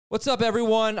What's up,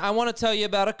 everyone? I want to tell you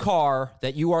about a car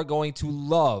that you are going to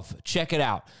love. Check it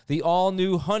out. The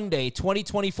all-new Hyundai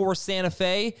 2024 Santa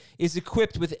Fe is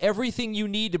equipped with everything you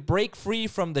need to break free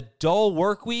from the dull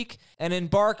work week and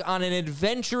embark on an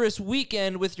adventurous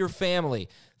weekend with your family.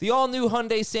 The all-new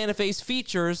Hyundai Santa Fe's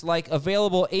features like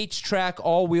available H-Track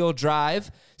all-wheel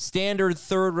drive, standard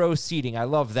third-row seating, I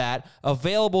love that,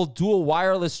 available dual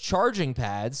wireless charging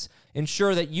pads,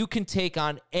 ensure that you can take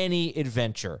on any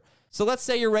adventure. So let's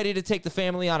say you're ready to take the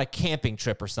family on a camping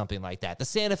trip or something like that. The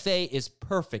Santa Fe is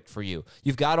perfect for you.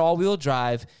 You've got all-wheel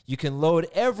drive. You can load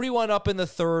everyone up in the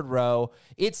third row.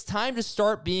 It's time to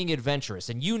start being adventurous,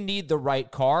 and you need the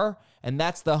right car, and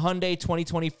that's the Hyundai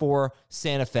 2024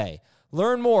 Santa Fe.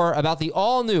 Learn more about the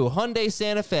all-new Hyundai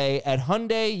Santa Fe at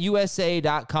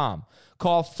HyundaiUSA.com.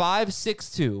 Call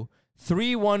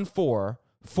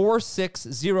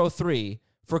 562-314-4603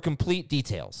 for complete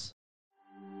details.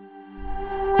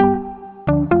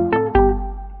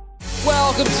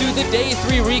 Welcome to the Day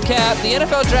 3 recap. The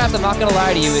NFL Draft, I'm not going to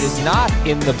lie to you, it is not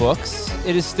in the books.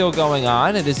 It is still going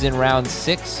on. It is in round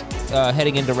 6,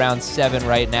 heading into round 7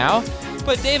 right now.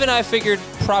 But Dave and I figured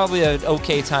probably an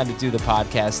okay time to do the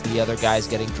podcast. The other guys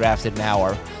getting drafted now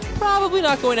are probably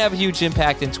not going to have a huge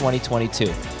impact in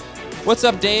 2022. What's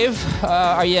up, Dave?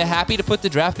 Are you happy to put the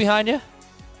draft behind you?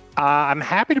 I'm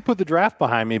happy to put the draft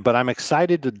behind me, but I'm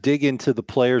excited to dig into the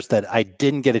players that I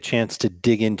didn't get a chance to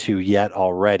dig into yet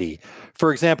already.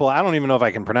 For example, I don't even know if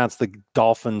I can pronounce the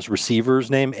Dolphins receiver's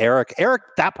name. Eric,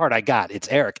 that part I got. It's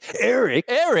Eric.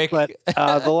 But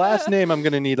the last name I'm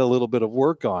going to need a little bit of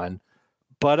work on.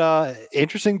 But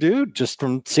interesting dude, just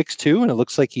from 6'2", and it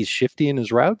looks like he's shifty in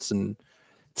his routes, and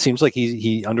it seems like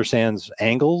he understands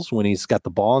angles when he's got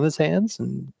the ball in his hands.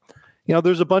 And you know,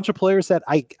 there's a bunch of players that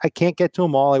I can't get to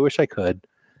them all. I wish I could,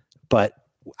 but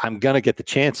I'm going to get the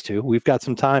chance to. We've got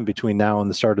some time between now and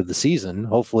the start of the season.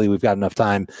 Hopefully we've got enough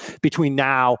time between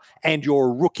now and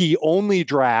your rookie-only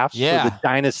draft for the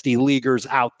dynasty leaguers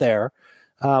out there.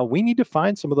 We need to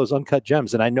find some of those uncut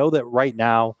gems. And I know that right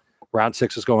now, round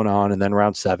 6 is going on, and then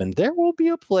round 7, there will be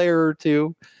a player or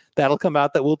two that'll come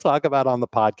out that we'll talk about on the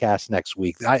podcast next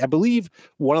week. I believe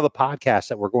one of the podcasts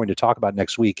that we're going to talk about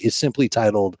next week is simply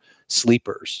titled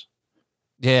Sleepers.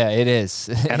 Yeah, it is.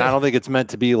 And I don't think it's meant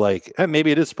to be like,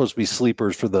 maybe it is supposed to be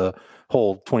sleepers for the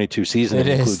whole 22 season. It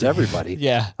includes everybody.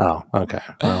 Yeah. Oh, okay.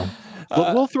 Well,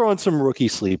 we'll throw in some rookie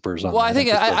sleepers on. Well, I think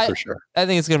for sure. I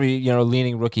think it's going to be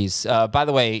leaning rookies. By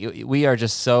the way, we are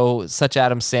just such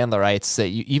Adam Sandlerites that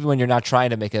even when you're not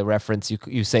trying to make a reference,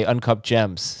 you say uncut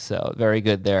gems. So very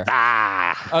good there.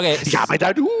 Okay.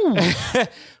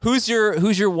 Who's your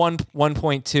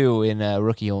 1.2 in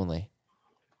rookie only?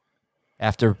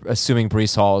 After assuming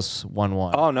Breece Hall's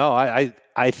 1-1. Oh no, I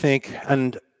think,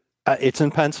 and it's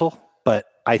in pencil, but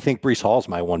I think Breece Hall's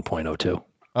my 1.02.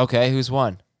 Okay, who's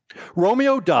one?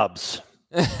 Romeo Doubs.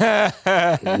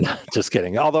 Just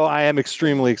kidding. Although I am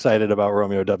extremely excited about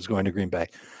Romeo Doubs going to Green Bay.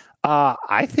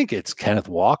 I think it's Kenneth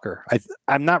Walker.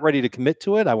 I'm not ready to commit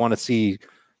to it. I want to see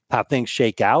how things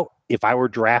shake out. If I were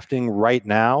drafting right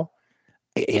now,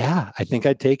 yeah, I think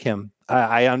I'd take him.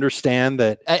 I understand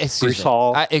that Breece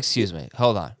Hall. Excuse me.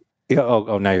 Hold on.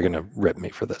 Oh, now you're going to rip me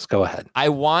for this. Go ahead. I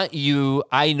want you.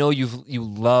 I know you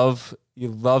love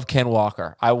Ken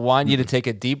Walker. I want you to take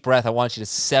a deep breath. I want you to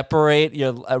separate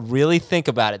really think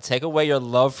about it. Take away your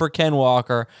love for Ken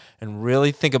Walker and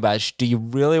really think about it. Do you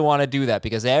really want to do that?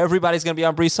 Because everybody's going to be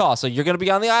on Breece Hall, so you're going to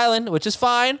be on the island, which is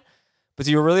fine. But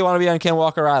do you really want to be on Ken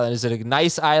Walker Island? Is it a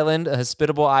nice island, a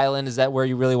hospitable island? Is that where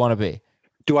you really want to be?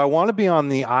 Do I want to be on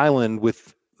the island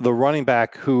with the running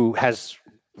back who has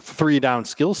 3-down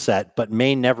skill set, but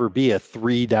may never be a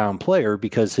 3-down player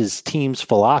because his team's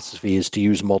philosophy is to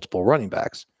use multiple running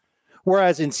backs?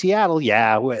 Whereas in Seattle,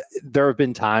 there have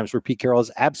been times where Pete Carroll has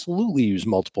absolutely used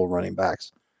multiple running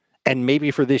backs. And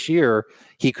maybe for this year,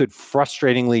 he could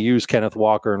frustratingly use Kenneth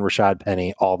Walker and Rashad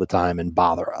Penny all the time and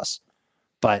bother us.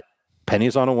 But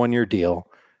Penny's on a 1-year deal.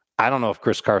 I don't know if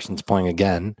Chris Carson's playing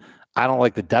again. I don't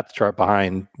like the depth chart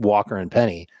behind Walker and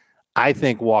Penny. I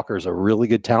think Walker's a really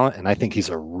good talent, and I think he's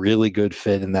a really good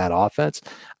fit in that offense.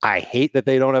 I hate that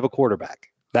they don't have a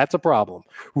quarterback. That's a problem.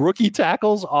 Rookie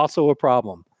tackles, also a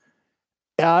problem.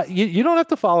 You don't have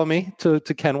to follow me to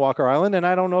Ken Walker Island, and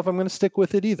I don't know if I'm going to stick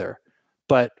with it either.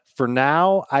 But for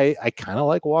now, I kind of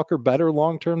like Walker better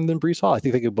long-term than Breece Hall. I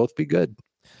think they could both be good.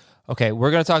 Okay,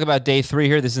 we're going to talk about day 3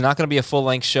 here. This is not going to be a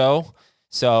full-length show.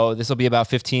 So this will be about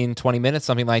 15, 20 minutes,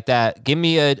 something like that. Give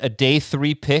me a day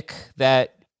 3 pick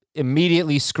that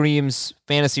immediately screams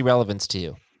fantasy relevance to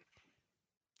you.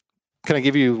 Can I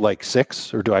give you like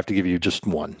 6, or do I have to give you just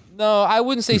 1? No, I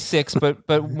wouldn't say 6,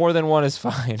 but more than 1 is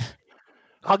fine.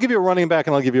 I'll give you a running back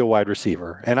and I'll give you a wide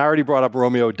receiver. And I already brought up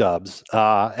Romeo Doubs.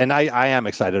 And I am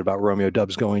excited about Romeo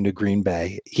Doubs going to Green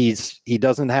Bay. He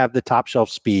doesn't have the top shelf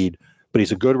speed, but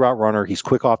he's a good route runner. He's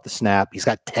quick off the snap. He's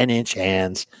got 10-inch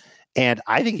hands. And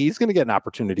I think he's going to get an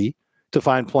opportunity to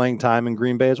find playing time in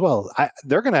Green Bay as well.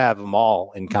 They're going to have them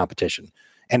all in competition.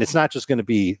 And it's not just going to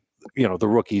be, the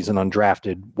rookies and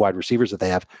undrafted wide receivers that they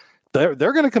have. They're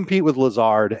going to compete with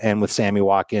Lazard and with Sammy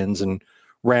Watkins and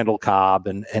Randall Cobb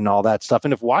and all that stuff.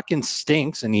 And if Watkins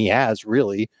stinks, and he has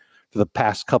really for the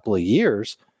past couple of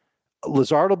years,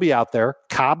 Lazard will be out there.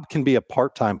 Cobb can be a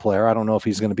part-time player. I don't know if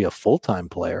he's going to be a full-time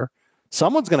player.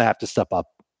 Someone's going to have to step up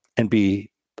and be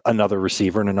another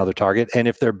receiver and another target. And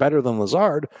if they're better than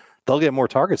Lazard, they'll get more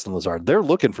targets than Lazard. They're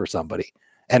looking for somebody.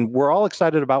 And we're all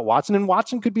excited about Watson, and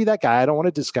Watson could be that guy. I don't want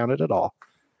to discount it at all.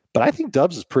 But I think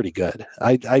Doubs is pretty good. I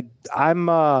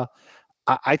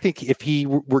think if he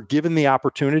were given the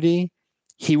opportunity,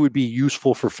 he would be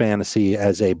useful for fantasy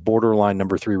as a borderline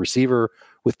number 3 receiver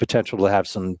with potential to have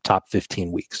some top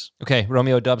 15 weeks. Okay,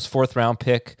 Romeo Doubs, 4th round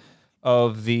pick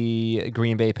of the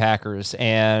Green Bay Packers,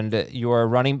 and your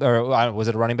was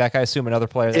it a running back? I assume another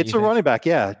player. It's a running back,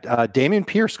 yeah. Dameon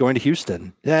Pierce going to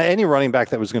Houston. Any running back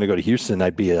that was going to go to Houston,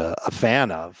 I'd be a fan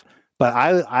of. But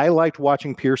I liked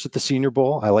watching Pierce at the Senior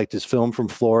Bowl. I liked his film from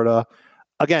Florida.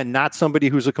 Again, not somebody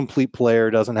who's a complete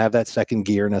player, doesn't have that second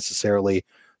gear necessarily,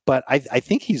 but I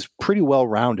think he's pretty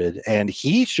well-rounded, and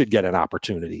he should get an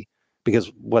opportunity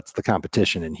because what's the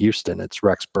competition in Houston? It's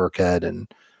Rex Burkhead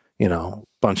and, a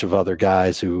bunch of other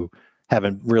guys who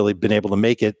haven't really been able to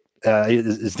make it.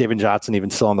 Is David Johnson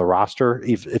even still on the roster?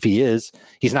 If he is,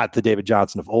 he's not the David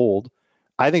Johnson of old.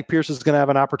 I think Pierce is going to have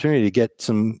an opportunity to get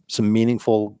some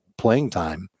meaningful playing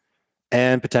time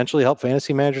and potentially help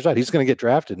fantasy managers out. He's going to get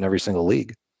drafted in every single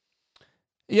league.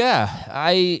 Yeah,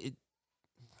 I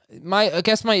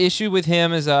guess my issue with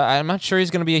him is I'm not sure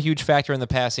he's going to be a huge factor in the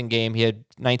passing game. He had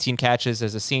 19 catches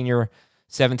as a senior,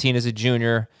 17 as a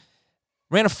junior.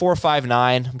 Ran a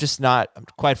 4.59.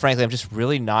 Quite frankly, I'm just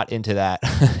really not into that.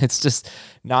 It's just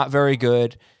not very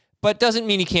good, but doesn't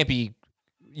mean he can't be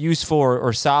useful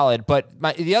or solid. But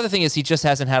the other thing is he just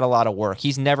hasn't had a lot of work.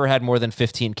 He's never had more than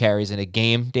 15 carries in a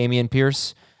game, Dameon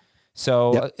Pierce.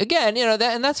 So again,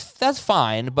 that's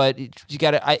fine, but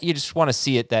you just want to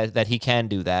see it that he can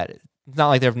do that. It's not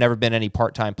like there have never been any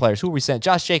part-time players. Who were we saying?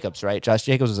 Josh Jacobs, right? Josh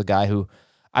Jacobs was a guy who,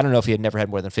 I don't know if he had never had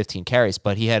more than 15 carries,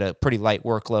 but he had a pretty light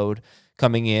workload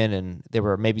coming in, and there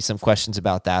were maybe some questions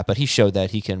about that, but he showed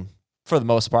that he can, for the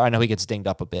most part. I know he gets dinged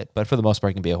up a bit, but for the most part,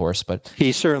 he can be a horse. But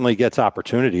he certainly gets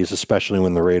opportunities, especially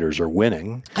when the Raiders are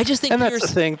winning. I just think, and that's the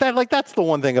thing. That's the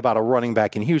one thing about a running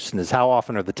back in Houston is how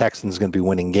often are the Texans going to be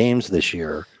winning games this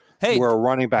year? Hey, where a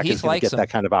running back is going to get that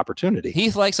kind of opportunity.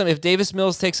 Heath likes him. If Davis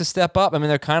Mills takes a step up, I mean,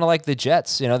 they're kind of like the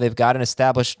Jets. They've got an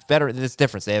established veteran. There's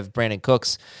difference. They have Brandon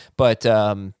Cooks, but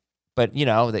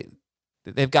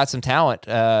they've got some talent.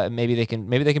 Maybe they can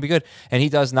be good. And he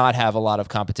does not have a lot of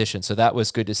competition, so that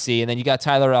was good to see. And then you got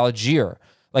Tyler Algier.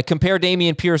 Like, compare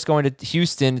Dameon Pierce going to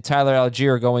Houston to Tyler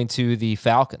Algier going to the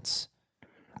Falcons.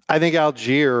 I think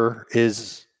Algier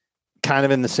is kind of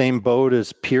in the same boat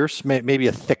as Pierce, maybe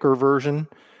a thicker version.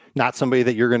 Not somebody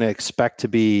that you're going to expect to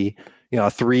be, a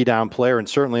 3-down player, and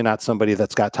certainly not somebody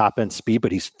that's got top end speed,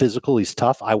 but he's physical, he's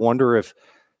tough. I wonder if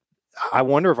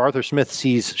Arthur Smith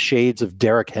sees shades of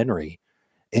Derrick Henry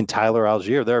in Tyler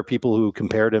Algier. There are people who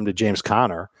compared him to James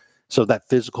Conner. So that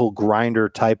physical grinder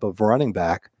type of running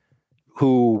back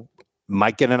who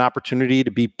might get an opportunity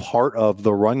to be part of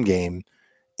the run game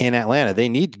in Atlanta. They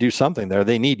need to do something there.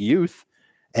 They need youth.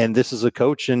 And this is a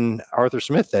coach in Arthur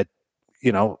Smith that,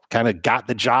 kind of got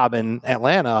the job in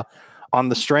Atlanta on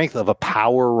the strength of a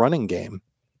power running game.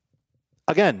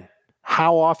 Again,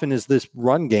 how often is this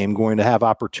run game going to have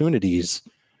opportunities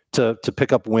to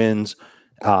pick up wins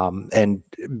and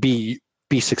be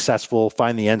successful,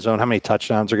 find the end zone? How many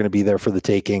touchdowns are going to be there for the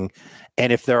taking?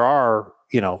 And if there are,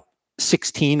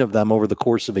 16 of them over the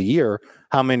course of a year,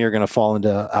 how many are going to fall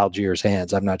into Algier's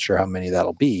hands? I'm not sure how many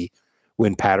that'll be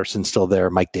when Patterson's still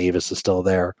there, Mike Davis is still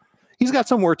there. He's got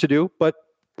some work to do, but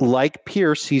like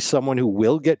Pierce, he's someone who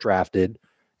will get drafted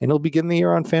and he'll begin the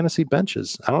year on fantasy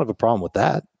benches. I don't have a problem with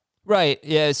that. Right.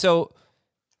 Yeah. So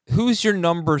who's your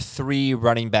number 3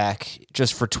 running back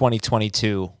just for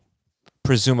 2022,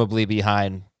 presumably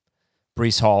behind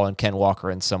Breece Hall and Ken Walker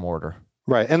in some order?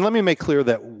 Right. And let me make clear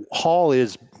that Hall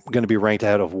is going to be ranked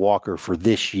ahead of Walker for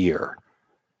this year.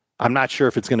 I'm not sure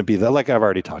if it's going to be that. Like, I've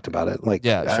already talked about it. Like,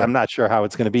 yeah, sure. I'm not sure how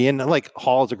it's going to be. And like,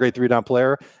 Hall is a great 3-down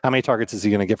player. How many targets is he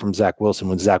going to get from Zach Wilson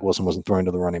when Zach Wilson wasn't throwing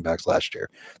to the running backs last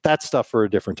year? That's stuff for a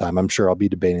different time. I'm sure I'll be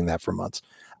debating that for months.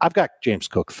 I've got James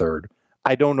Cook 3rd.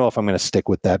 I don't know if I'm going to stick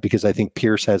with that because I think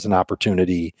Pierce has an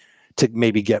opportunity to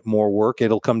maybe get more work.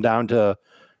 It'll come down to,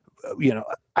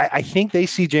 I think they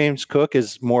see James Cook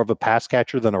as more of a pass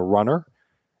catcher than a runner.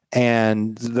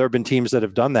 And there have been teams that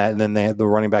have done that, and then the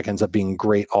running back ends up being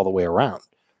great all the way around.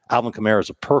 Alvin Kamara is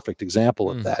a perfect example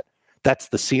of that. That's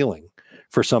the ceiling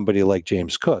for somebody like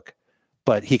James Cook.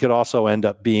 But he could also end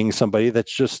up being somebody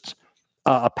that's just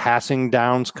a passing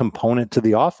downs component to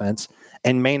the offense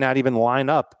and may not even line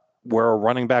up where a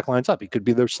running back lines up. He could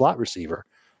be their slot receiver.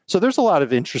 So there's a lot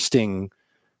of interesting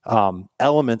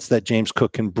elements that James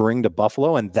Cook can bring to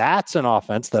Buffalo, and that's an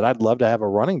offense that I'd love to have a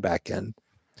running back in.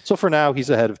 So for now,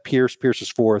 he's ahead of Pierce. Pierce is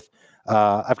fourth.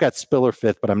 I've got Spiller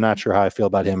fifth, but I'm not sure how I feel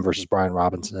about him versus Brian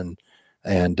Robinson.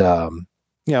 And,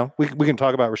 we can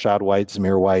talk about Rachaad White,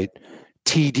 Zamir White,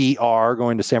 TDR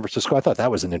going to San Francisco. I thought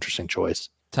that was an interesting choice.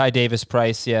 Ty Davis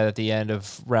Price, at the end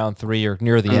of round 3 or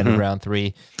near the end of round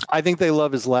 3. I think they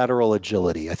love his lateral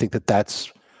agility. I think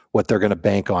that's what they're going to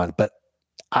bank on. But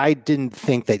I didn't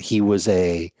think that he was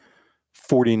a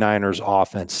 49ers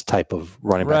offense type of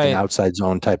running back, an outside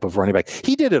zone type of running back.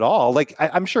 He did it all. Like,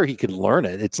 I'm sure he could learn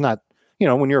it. It's not,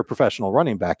 when you're a professional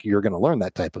running back, you're going to learn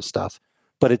that type of stuff.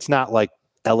 But it's not like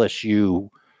LSU.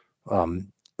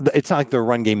 It's not like their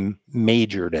run game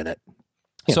majored in it.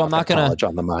 So I'm not going to college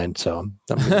on the mind. So I'm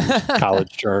going to use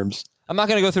college terms. I'm not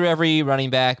going to go through every running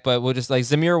back, but we'll just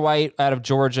Zamir White out of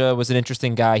Georgia was an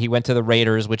interesting guy. He went to the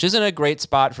Raiders, which isn't a great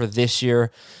spot for this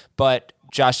year, but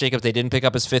Josh Jacobs, they didn't pick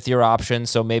up his 5th-year option,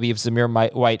 so maybe if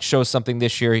Zamir White shows something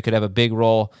this year, he could have a big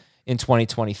role in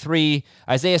 2023.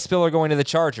 Isaiah Spiller going to the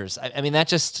Chargers. I mean, that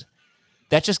just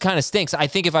kind of stinks. I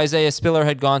think if Isaiah Spiller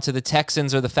had gone to the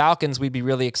Texans or the Falcons, we'd be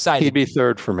really excited. He'd be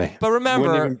third for me. But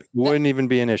remember, wouldn't even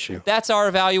be an issue. That's our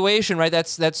evaluation, right?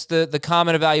 That's the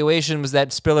common evaluation was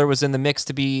that Spiller was in the mix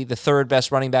to be the 3rd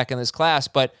best running back in this class,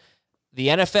 but the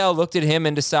NFL looked at him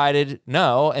and decided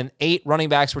no, and 8 running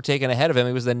backs were taken ahead of him.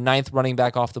 He was the 9th running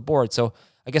back off the board. So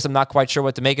I guess I'm not quite sure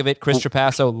what to make of it. Chris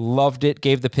Trapasso loved it,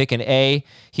 gave the pick an A.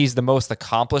 He's the most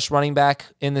accomplished running back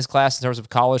in this class in terms of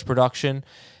college production.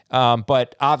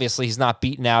 But obviously he's not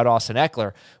beating out Austin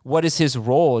Eckler. What is his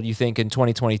role, you think, in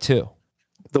 2022?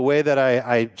 The way that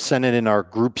I sent it in our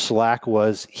group Slack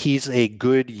was he's a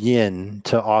good yin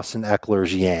to Austin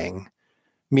Eckler's yang,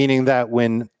 meaning that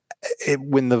when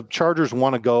the Chargers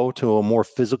want to go to a more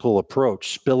physical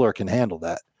approach, Spiller can handle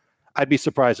that. I'd be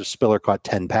surprised if Spiller caught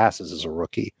 10 passes as a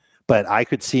rookie, but I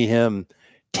could see him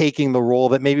taking the role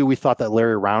that maybe we thought that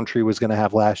Larry Roundtree was going to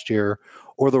have last year,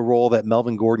 or the role that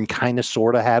Melvin Gordon kind of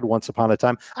sort of had once upon a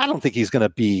time. I don't think he's going to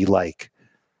be like,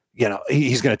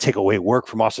 he's going to take away work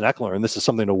from Austin Eckler, and this is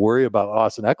something to worry about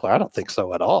Austin Eckler. I don't think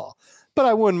so at all. But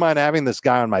I wouldn't mind having this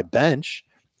guy on my bench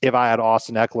if I had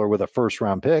Austin Eckler with a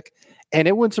 1st-round pick. And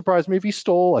it wouldn't surprise me if he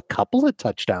stole a couple of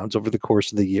touchdowns over the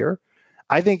course of the year.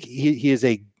 I think he is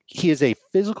a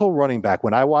physical running back.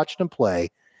 When I watched him play,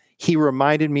 he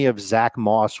reminded me of Zach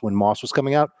Moss when Moss was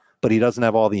coming out, but he doesn't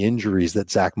have all the injuries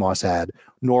that Zach Moss had,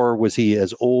 nor was he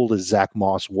as old as Zach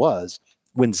Moss was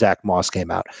when Zach Moss came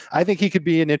out. I think he could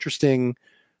be an interesting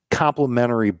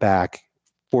complementary back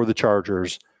for the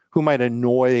Chargers who might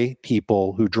annoy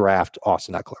people who draft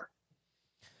Austin Eckler.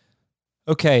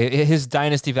 Okay, his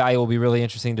dynasty value will be really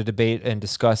interesting to debate and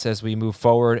discuss as we move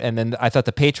forward. And then I thought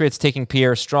the Patriots taking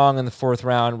Pierre Strong in the 4th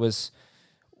round was...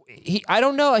 I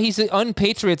don't know. He's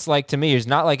un-Patriots-like to me. He's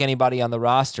not like anybody on the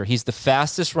roster. He's the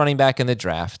fastest running back in the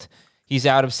draft. He's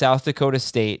out of South Dakota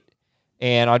State.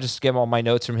 And I'll just give all my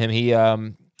notes from him. He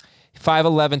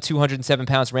 5'11", 207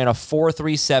 pounds, ran a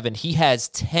 4.37. He has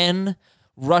 10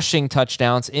 rushing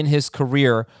touchdowns in his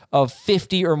career of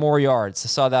 50 or more yards. I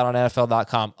saw that on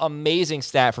NFL.com. Amazing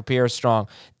stat for Pierre Strong.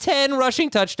 10 rushing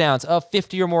touchdowns of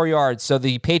 50 or more yards. So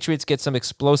the Patriots get some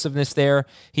explosiveness there.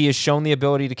 He has shown the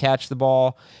ability to catch the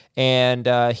ball. And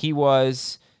he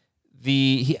was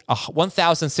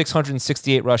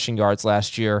 1,668 rushing yards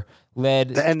last year.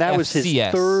 And that was his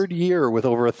 3rd year with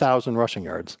over 1,000 rushing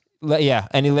yards. Yeah,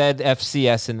 and he led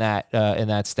FCS in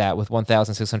that stat with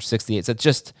 1,668. So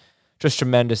just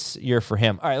tremendous year for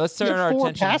him. All right, let's turn our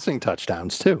attention. Passing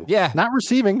touchdowns too. Yeah, not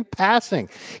receiving, passing.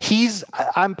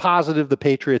 I'm positive the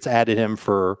Patriots added him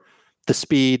for the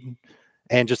speed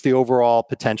and just the overall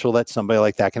potential that somebody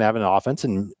like that can have in an offense.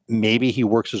 And maybe he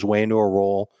works his way into a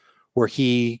role where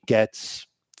he gets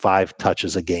 5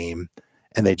 touches a game,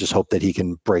 and they just hope that he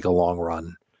can break a long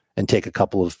run and take a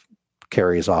couple of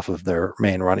carries off of their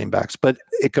main running backs. But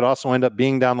it could also end up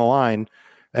being down the line.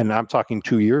 And I'm talking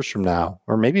 2 years from now,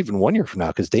 or maybe even 1 year from now,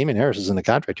 because Damien Harris is in the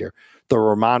contract here. The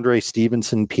Ramondre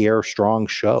Stevenson, Pierre Strong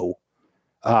show.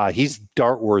 He's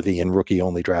dart-worthy in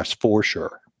rookie-only drafts for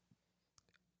sure.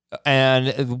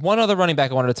 And one other running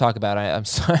back I wanted to talk about. I'm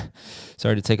sorry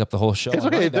to take up the whole show. It's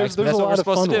okay. There's that's what we're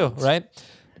supposed to do, ones. right?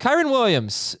 Kyren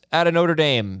Williams out of Notre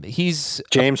Dame. He's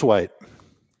James White,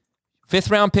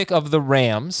 5th round pick of the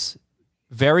Rams.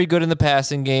 Very good in the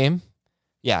passing game.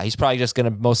 Yeah, he's probably just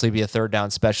going to mostly be a 3rd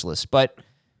down specialist. But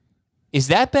is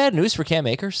that bad news for Cam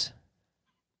Akers?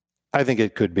 I think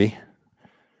it could be.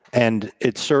 And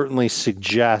it certainly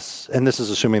suggests, and this is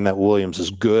assuming that Williams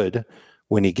is good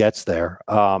when he gets there,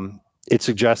 it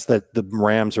suggests that the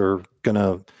Rams are going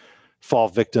to fall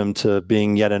victim to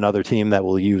being yet another team that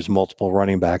will use multiple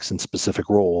running backs in specific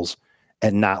roles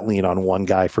and not lean on one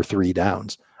guy for 3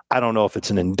 downs. I don't know if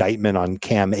it's an indictment on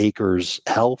Cam Akers'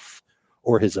 health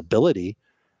or his ability,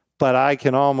 but I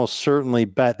can almost certainly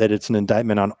bet that it's an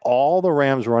indictment on all the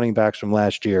Rams running backs from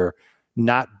last year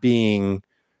not being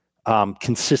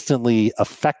consistently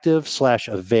effective /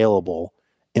 available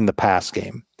in the pass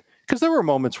game. Because there were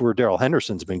moments where Darrell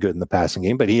Henderson's been good in the passing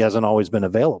game, but he hasn't always been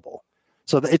available.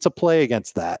 So it's a play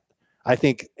against that, I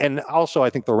think. And also, I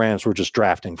think the Rams were just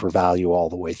drafting for value all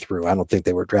the way through. I don't think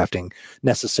they were drafting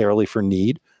necessarily for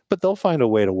need, but they'll find a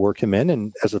way to work him in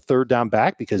and as a 3rd down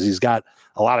back because he's got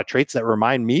a lot of traits that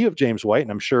remind me of James White,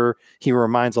 and I'm sure he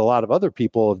reminds a lot of other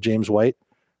people of James White.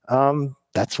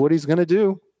 That's what he's going to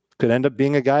do. Could end up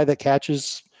being a guy that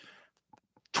catches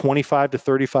 25 to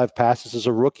 35 passes as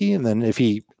a rookie, and then if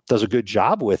he does a good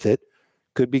job with it,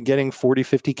 could be getting 40,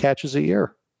 50 catches a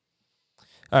year.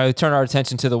 All right, we turn our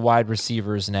attention to the wide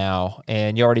receivers now,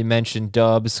 and you already mentioned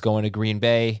Dubs going to Green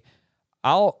Bay.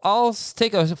 I'll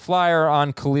take a flyer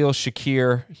on Khalil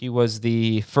Shakir. He was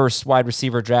the first wide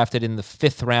receiver drafted in the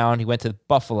 5th round. He went to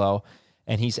Buffalo,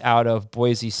 and he's out of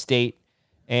Boise State.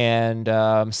 And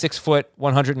 6 foot,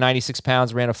 196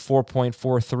 pounds, ran a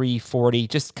 4.43 40.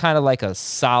 Just kind of like a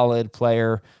solid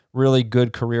player. Really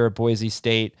good career at Boise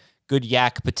State. Good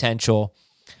yak potential.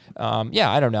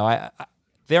 I don't know.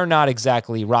 They're not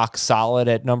exactly rock solid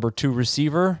at number 2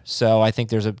 receiver, so I think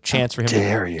there's a chance for him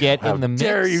to get in the mix. How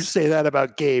dare you say that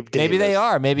about Gabe Davis? Maybe they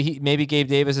are. Maybe Gabe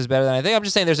Davis is better than I think. I'm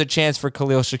just saying there's a chance for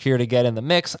Khalil Shakir to get in the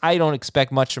mix. I don't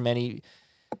expect much from any.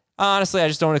 Honestly, I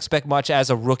just don't expect much as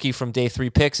a rookie from day 3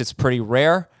 picks. It's pretty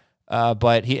rare,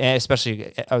 but he,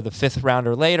 especially the 5th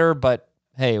rounder later. But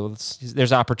hey,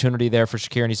 there's opportunity there for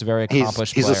Shakir, and he's a very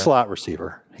accomplished player. He's a slot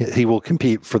receiver. He will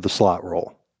compete for the slot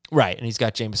role. Right, and he's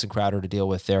got Jamison Crowder to deal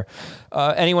with there.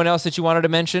 Anyone else that you wanted to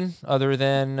mention other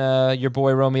than your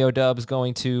boy Romeo Doubs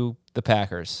going to the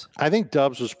Packers? I think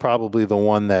Doubs was probably the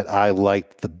one that I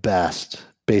liked the best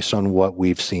based on what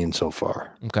we've seen so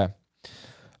far.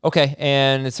 Okay,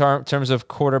 and in terms of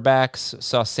quarterbacks,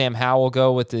 saw Sam Howell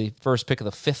go with the first pick of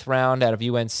the 5th round out of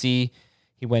UNC.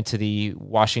 He went to the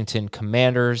Washington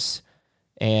Commanders,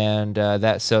 and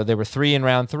so there were 3 in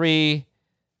round 3.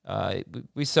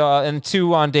 We saw and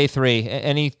 2 on day 3.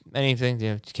 Anything? Do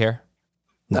you care?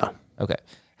 No. Okay.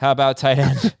 How about tight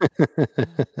end?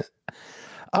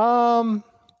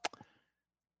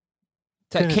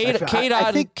 Cade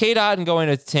Otton going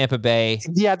to Tampa Bay.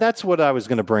 Yeah, that's what I was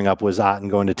going to bring up was Otton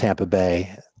going to Tampa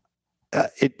Bay.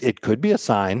 It could be a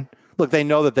sign. Look, they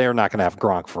know that they're not going to have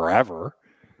Gronk forever,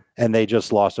 and they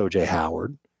just lost O.J.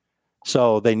 Howard.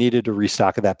 So they needed to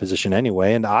restock at that position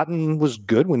anyway, and Otton was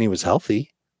good when he was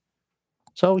healthy.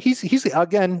 So he's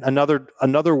again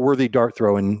another worthy dart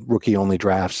throw in rookie-only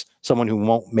drafts, someone who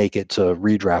won't make it to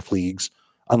redraft leagues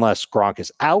unless Gronk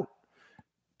is out,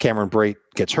 Cameron Brate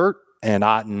gets hurt, and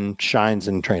Otton shines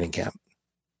in training camp.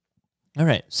 All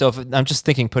right. So I'm just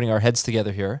thinking, putting our heads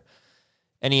together here,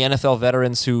 any NFL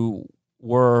veterans who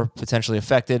were potentially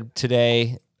affected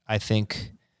today, I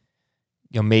think,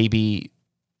 maybe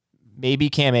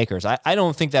Cam Akers. I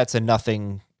don't think that's a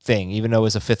nothing thing, even though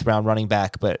he's a 5th round running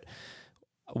back, but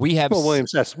we have. Well,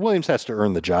 Williams has to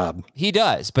earn the job. He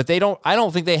does, but I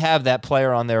don't think they have that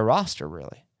player on their roster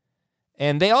really.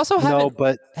 And they also haven't. No,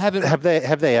 but have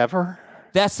they ever?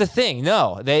 That's the thing.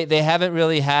 No, they haven't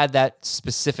really had that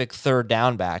specific 3rd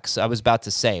down backs. I was about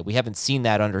to say we haven't seen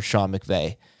that under Sean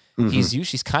McVay. Mm-hmm.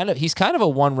 He's kind of a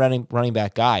one running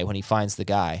back guy when he finds the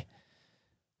guy.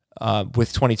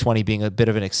 With 2020 being a bit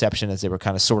of an exception as they were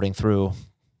kind of sorting through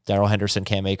Darrell Henderson,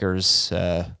 Cam Akers,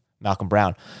 Malcolm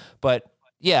Brown. But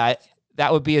yeah,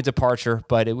 that would be a departure,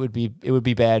 but it would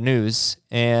be bad news.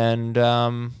 And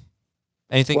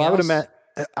anything else?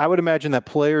 I would imagine that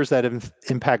players that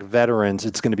impact veterans,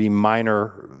 it's going to be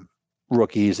minor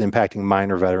rookies impacting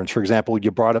minor veterans. For example,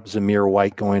 you brought up Zamir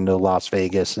White going to Las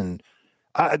Vegas, and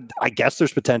I guess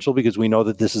there's potential because we know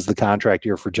that this is the contract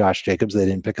year for Josh Jacobs. They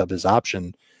didn't pick up his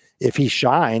option. If he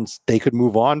shines, they could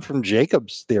move on from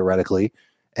Jacobs theoretically,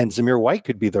 and Zamir White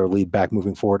could be their lead back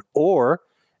moving forward. Or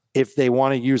if they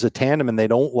want to use a tandem and they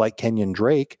don't like Kenyon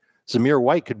Drake, Zamir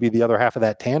White could be the other half of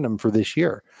that tandem for this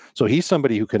year. So he's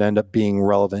somebody who could end up being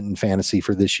relevant in fantasy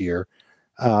for this year.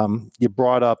 You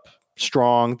brought up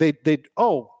Strong.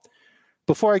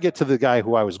 Before I get to the guy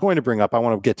who I was going to bring up, I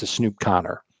want to get to Snoop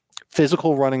Connor.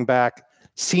 Physical running back.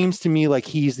 Seems to me like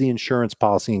he's the insurance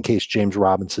policy in case James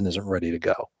Robinson isn't ready to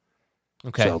go.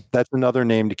 Okay. So that's another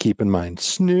name to keep in mind.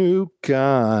 Snoop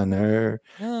Connor.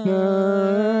 Yeah,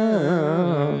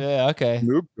 okay.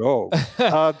 Snoop Dogg.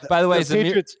 By the way,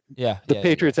 the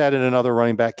Patriots added another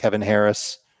running back, Kevin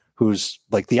Harris, who's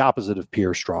like the opposite of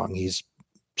Pierre Strong. He's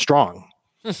strong.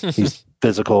 He's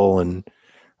physical and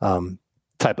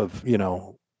type of,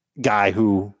 guy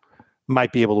who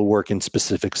might be able to work in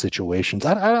specific situations.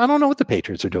 I don't know what the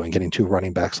Patriots are doing, getting 2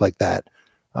 running backs like that.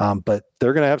 But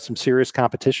they're going to have some serious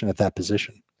competition at that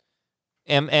position.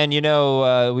 And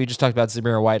we just talked about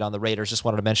Zamir White on the Raiders. Just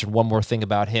wanted to mention one more thing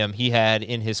about him. He had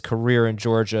in his career in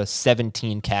Georgia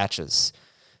 17 catches.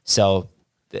 So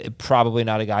probably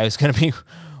not a guy who's going to be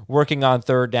working on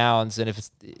third downs.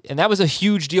 And that was a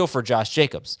huge deal for Josh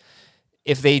Jacobs.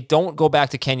 If they don't go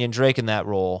back to Kenyon Drake in that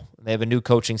role, they have a new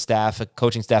coaching staff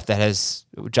that has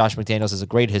Josh McDaniels has a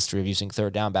great history of using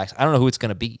third down backs. I don't know who it's going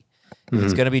to be. If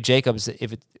it's going to be Jacobs,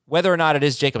 whether or not it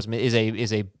is Jacobs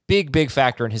is a big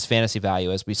factor in his fantasy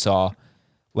value, as we saw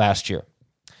last year.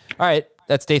 All right,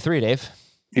 that's day 3, Dave.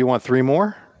 You want 3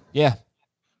 more? Yeah.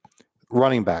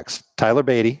 Running backs. Tyler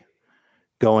Beatty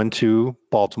going to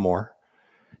Baltimore.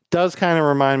 Does kind of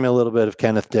remind me a little bit of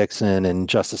Kenneth Dixon and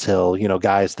Justice Hill,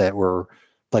 guys that were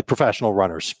like professional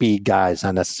runners, speed guys,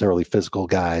 not necessarily physical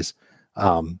guys.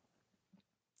 I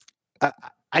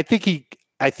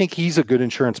think he's a good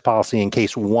insurance policy in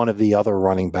case one of the other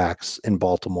running backs in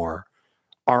Baltimore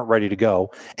aren't ready to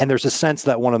go. And there's a sense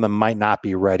that one of them might not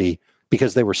be ready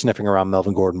because they were sniffing around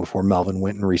Melvin Gordon before Melvin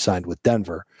went and re-signed with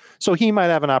Denver. So he might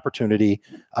have an opportunity.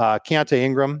 Keontae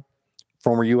Ingram,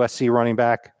 former USC running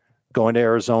back, going to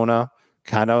Arizona,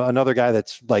 kind of another guy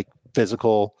that's like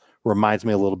physical, reminds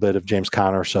me a little bit of James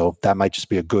Conner. So that might just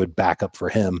be a good backup for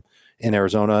him in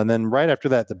Arizona. And then right after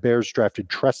that, the Bears drafted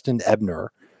Treston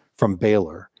Ebner from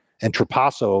Baylor. And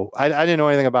Trapasso, I didn't know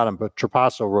anything about him, but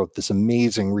Trapasso wrote this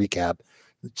amazing recap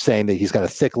saying that he's got a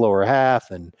thick lower half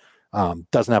and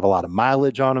doesn't have a lot of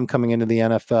mileage on him coming into the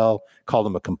NFL, called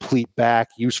him a complete back,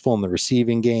 useful in the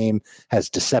receiving game, has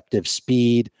deceptive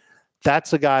speed.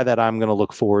 That's a guy that I'm going to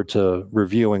look forward to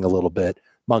reviewing a little bit.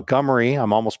 Montgomery,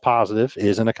 I'm almost positive,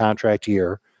 is in a contract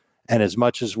year. And as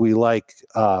much as we like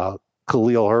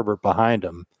Khalil Herbert behind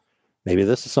him, maybe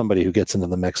this is somebody who gets into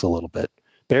the mix a little bit.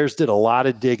 Bears did a lot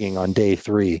of digging on day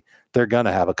 3. They're going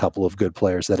to have a couple of good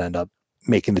players that end up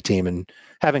making the team and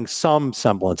having some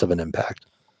semblance of an impact.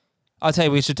 I'll tell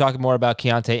you, we should talk more about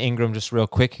Keontae Ingram just real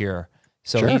quick here.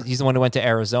 So sure. He's the one who went to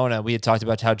Arizona. We had talked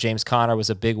about how James Conner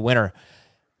was a big winner.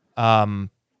 89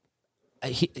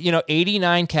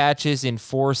 catches in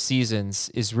 4 seasons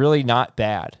is really not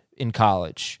bad in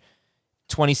college.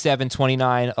 27,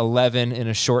 29, 11 in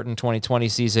a shortened 2020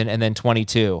 season, and then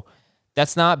 22.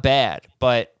 That's not bad,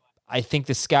 but I think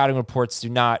the scouting reports do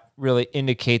not really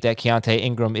indicate that Keontae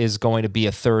Ingram is going to be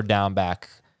a third down back.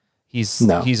 He's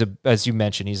as you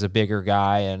mentioned, he's a bigger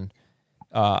guy, and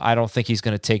I don't think he's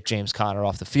going to take James Conner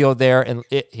off the field there. And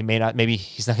he may not. Maybe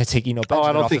he's not going to take Benjamin.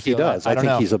 I don't think he does. I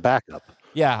think he's a backup.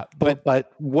 Yeah,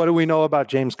 but what do we know about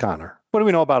James Conner? What do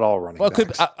we know about all running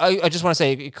backs? I just want to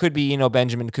say it could be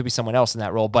Benjamin, it could be someone else in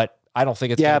that role, but I don't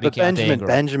think it's going to be Keontae Ingram.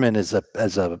 Benjamin is a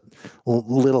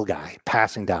little guy,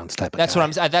 passing downs type of guy.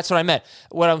 That's what I meant.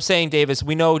 What I'm saying, Dave, is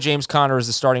we know James Conner is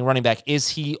the starting running back. Is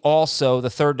he also the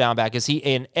third down back? Is he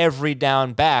an every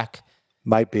down back?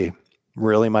 Might be.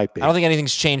 Really might be. I don't think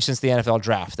anything's changed since the NFL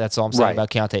draft. That's all I'm saying about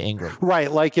Keontae Ingram.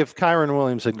 Right. Like if Kyron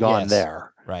Williams had gone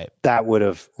there, that would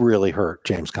have really hurt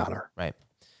James Conner. Right.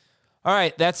 All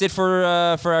right. That's it for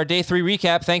our day 3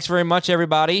 recap. Thanks very much,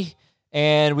 everybody.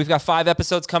 And we've got 5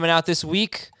 episodes coming out this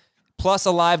week, plus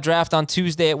a live draft on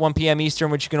Tuesday at 1 p.m.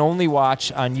 Eastern, which you can only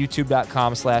watch on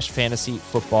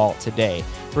youtube.com/fantasyfootballtoday.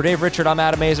 For Dave Richard, I'm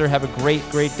Adam Mazer. Have a great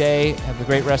day. Have a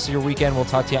great rest of your weekend. We'll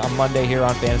talk to you on Monday here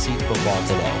on Fantasy Football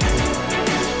Today.